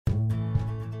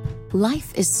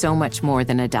Life is so much more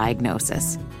than a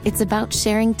diagnosis. It's about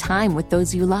sharing time with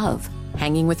those you love,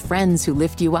 hanging with friends who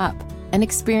lift you up, and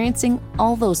experiencing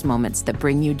all those moments that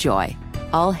bring you joy.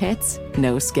 All hits,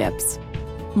 no skips.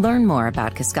 Learn more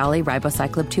about Kisqali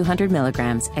Ribociclib 200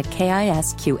 milligrams at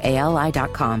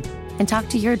KISQALI.com and talk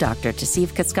to your doctor to see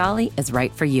if Kisqali is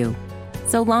right for you.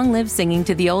 So long live singing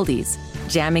to the oldies,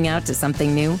 jamming out to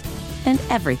something new, and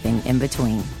everything in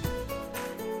between.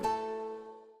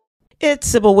 It's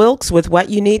Sybil Wilkes with What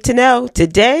You Need to Know.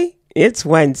 Today, it's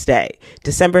Wednesday,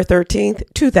 December 13th,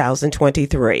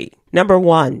 2023. Number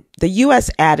 1, the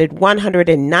U.S. added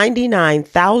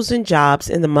 199,000 jobs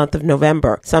in the month of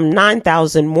November, some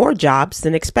 9,000 more jobs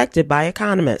than expected by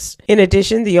economists. In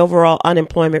addition, the overall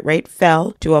unemployment rate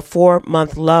fell to a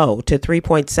 4-month low to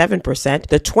 3.7%,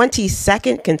 the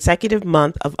 22nd consecutive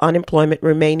month of unemployment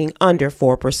remaining under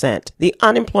 4%. The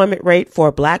unemployment rate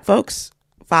for Black folks,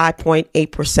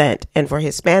 5.8%, and for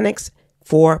Hispanics,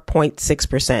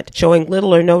 4.6%, showing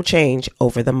little or no change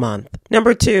over the month.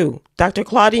 Number 2, Dr.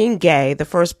 Claudine Gay, the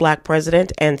first Black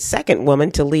president and second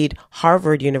woman to lead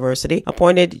Harvard University,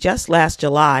 appointed just last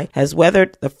July, has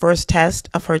weathered the first test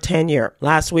of her tenure.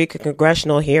 Last week, a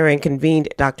congressional hearing convened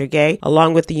Dr. Gay,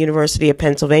 along with the University of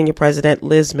Pennsylvania President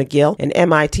Liz McGill and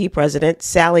MIT President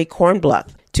Sally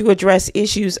Kornbluth, to address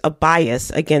issues of bias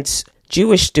against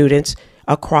Jewish students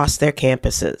across their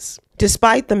campuses.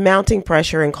 Despite the mounting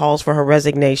pressure and calls for her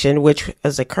resignation, which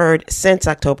has occurred since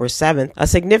October 7th, a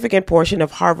significant portion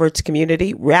of Harvard's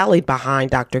community rallied behind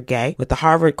Dr. Gay, with the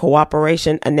Harvard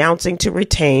Cooperation announcing to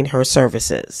retain her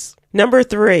services. Number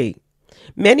 3.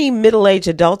 Many middle-aged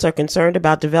adults are concerned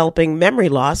about developing memory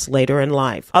loss later in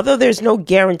life. Although there's no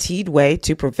guaranteed way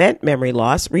to prevent memory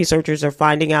loss, researchers are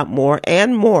finding out more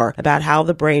and more about how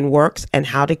the brain works and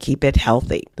how to keep it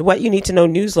healthy. The What You Need to Know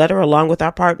newsletter, along with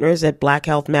our partners at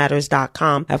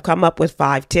BlackHealthMatters.com, have come up with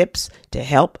 5 tips to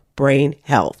help brain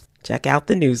health. Check out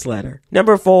the newsletter.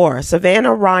 Number 4,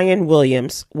 Savannah Ryan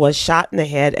Williams was shot in the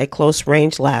head at close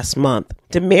range last month.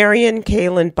 Demarion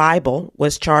Kalen Bible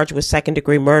was charged with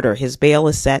second-degree murder. His bail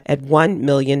is set at $1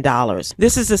 million.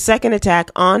 This is the second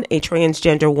attack on a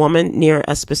transgender woman near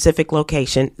a specific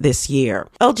location this year.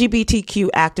 LGBTQ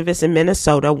activists in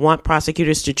Minnesota want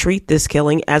prosecutors to treat this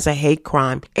killing as a hate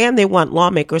crime, and they want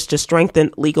lawmakers to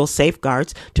strengthen legal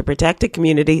safeguards to protect a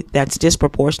community that's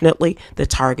disproportionately the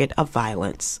target of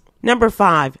violence. Number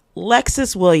 5,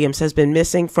 Lexus Williams has been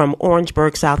missing from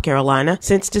Orangeburg, South Carolina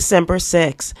since December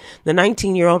 6. The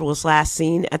 19-year-old was last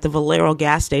seen at the Valero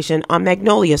gas station on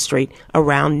Magnolia Street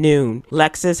around noon.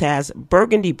 Lexus has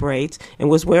burgundy braids and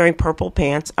was wearing purple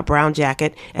pants, a brown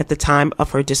jacket at the time of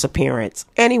her disappearance.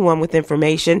 Anyone with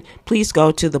information, please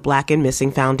go to the Black and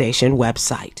Missing Foundation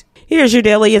website. Here's your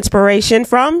daily inspiration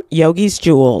from Yogi's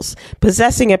Jewels.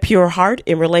 Possessing a pure heart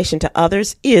in relation to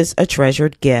others is a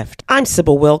treasured gift. I'm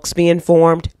Sybil Wilkes. Be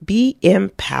informed, be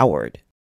empowered.